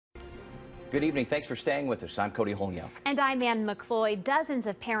Good evening. Thanks for staying with us. I'm Cody Holyow. And I'm Ann McCloy. Dozens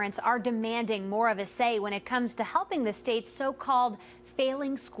of parents are demanding more of a say when it comes to helping the state's so-called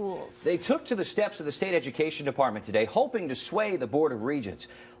failing schools. They took to the steps of the state education department today, hoping to sway the Board of Regents.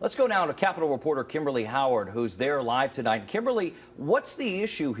 Let's go now to Capitol reporter Kimberly Howard, who's there live tonight. Kimberly, what's the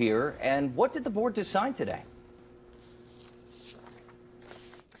issue here, and what did the board decide today?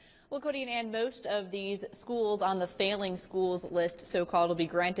 Well, Cody and Ann, most of these schools on the failing schools list, so-called, will be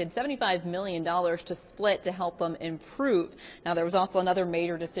granted $75 million to split to help them improve. Now, there was also another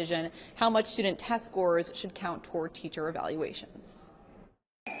major decision, how much student test scores should count toward teacher evaluations.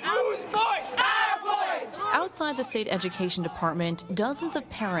 Whose voice? Our voice! Outside the state education department, dozens of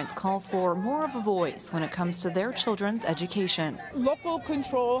parents call for more of a voice when it comes to their children's education. Local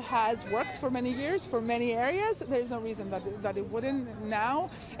control has worked for many years, for many areas. There's no reason that it wouldn't now,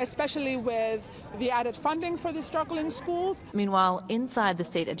 especially with the added funding for the struggling schools. Meanwhile, inside the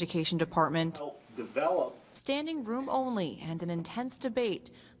state education department, standing room only and an intense debate.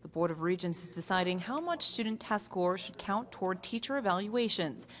 The Board of Regents is deciding how much student test scores should count toward teacher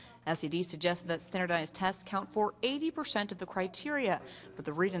evaluations. SED suggested that standardized tests count for 80% of the criteria, but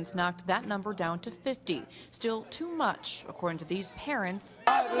the Regents knocked that number down to 50. Still too much, according to these parents.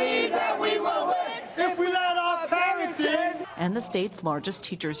 I believe that we will win if we let our parents in. And the state's largest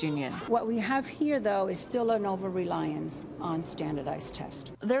teachers union. What we have here, though, is still an over-reliance on standardized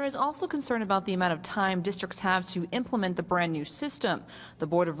tests. There is also concern about the amount of time districts have to implement the brand new system. The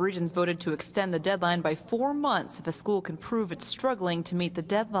Board of Regents voted to extend the deadline by 4 months if a school can prove it's struggling to meet the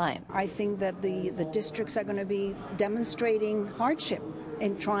deadline. I think that the districts are going to be demonstrating hardship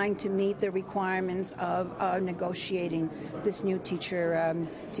in trying to meet the requirements of negotiating this new teacher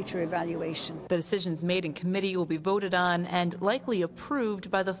evaluation. The decisions made in committee will be voted on and likely approved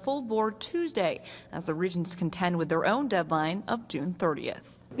by the full board Tuesday, as the Regents contend with their own deadline of June 30th.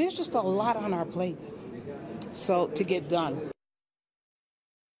 There's just a lot on our plate, so to get done.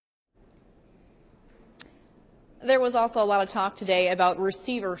 There was also a lot of talk today about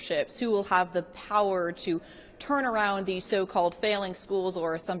receiverships, who will have the power to turn around these so-called failing schools,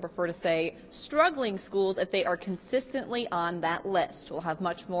 or as some prefer to say, struggling schools, if they are consistently on that list. We'll have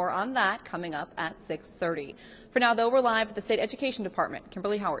much more on that coming up at 6:30. For now, though, we're live at the State Education Department.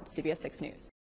 Kimberly Howard, CBS 6 News.